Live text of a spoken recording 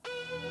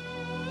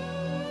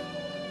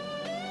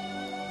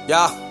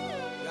Yeah.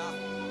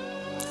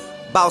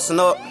 Bossin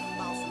up.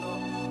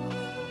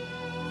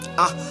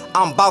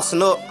 I'm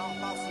bossin up.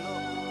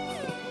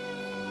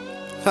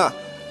 Huh.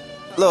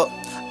 Look,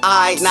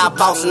 I ain't not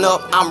bossin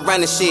up, I'm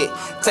running shit.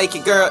 Take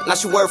your girl, now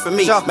she work for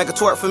me. Make her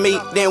twerk for me,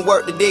 then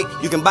work the dick.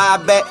 You can buy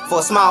it back for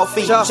a small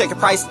fee. Check your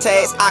price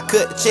tags, I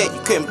cut the check.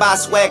 You couldn't buy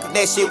swag,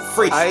 that shit was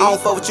free. I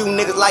don't fuck with you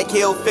niggas like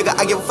hell figure.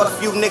 I give a fuck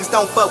if you niggas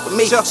don't fuck with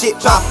me. Shit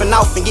popping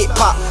off and get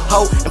pop.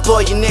 Ho,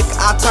 employ your nigga,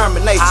 I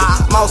terminate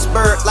you. Mouse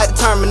bird like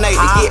the Terminator.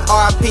 Get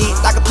RP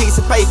like a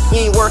piece of paper.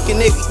 You ain't working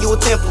nigga, you a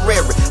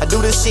temporary. I do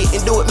this shit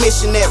and do it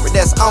missionary.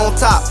 That's on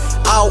top,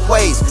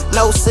 always.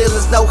 No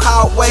ceilings, no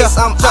hallways.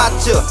 I'm out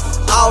here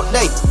all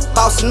day,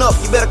 bossin' up,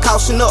 you better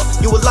caution up.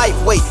 You a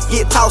lightweight,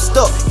 get tossed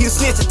up. He the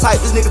snitching type,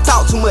 this nigga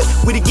talk too much.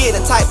 We the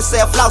getting type to say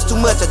I floss too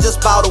much. I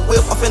just bought a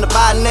whip, I'm finna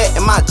buy a net.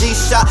 And my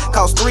G-Shot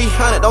cost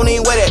 300, don't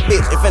even wear that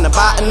bitch. Ain't finna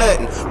buy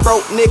nothing.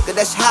 Broke nigga,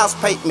 that's your house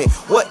payment.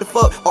 What the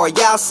fuck are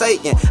y'all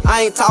saying?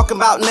 I ain't talking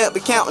about nothing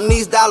but counting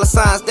these dollar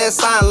signs, that's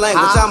sign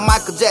language. I'm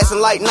Michael Jackson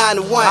like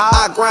 91.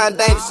 I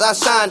grind dangerous, I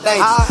shine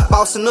dangerous.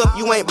 Bossin' up,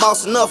 you ain't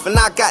bossin' up. And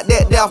I got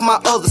that off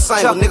my other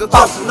single. Nigga,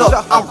 bossin' up,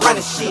 I'm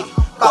running shit.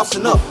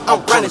 Bossin' up,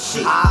 I'm running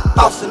shit.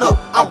 Bossin' up,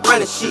 I'm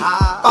running shit.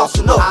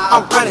 Bossin' up,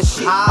 I'm running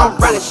shit. I'm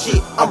running shit.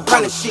 I'm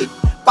running shit.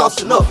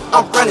 Bossin' up,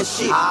 I'm running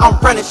shit.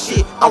 I'm running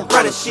shit. I'm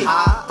running shit.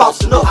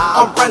 Bossin' up,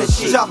 I'm running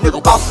shit.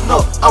 Nigga, bossin'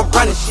 up, I'm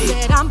running shit.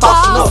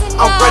 Bossin' up,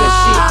 I'm running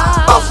shit.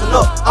 Bossin'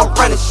 up, I'm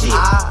running shit.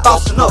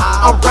 Bossin' up,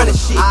 I'm running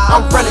shit.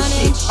 I'm running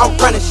shit. I'm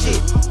running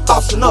shit.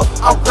 Bossin' up,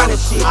 I'm running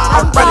shit.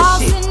 I'm running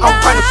shit. I'm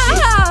running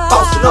shit.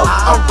 Bossin' up,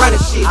 I'm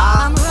running shit.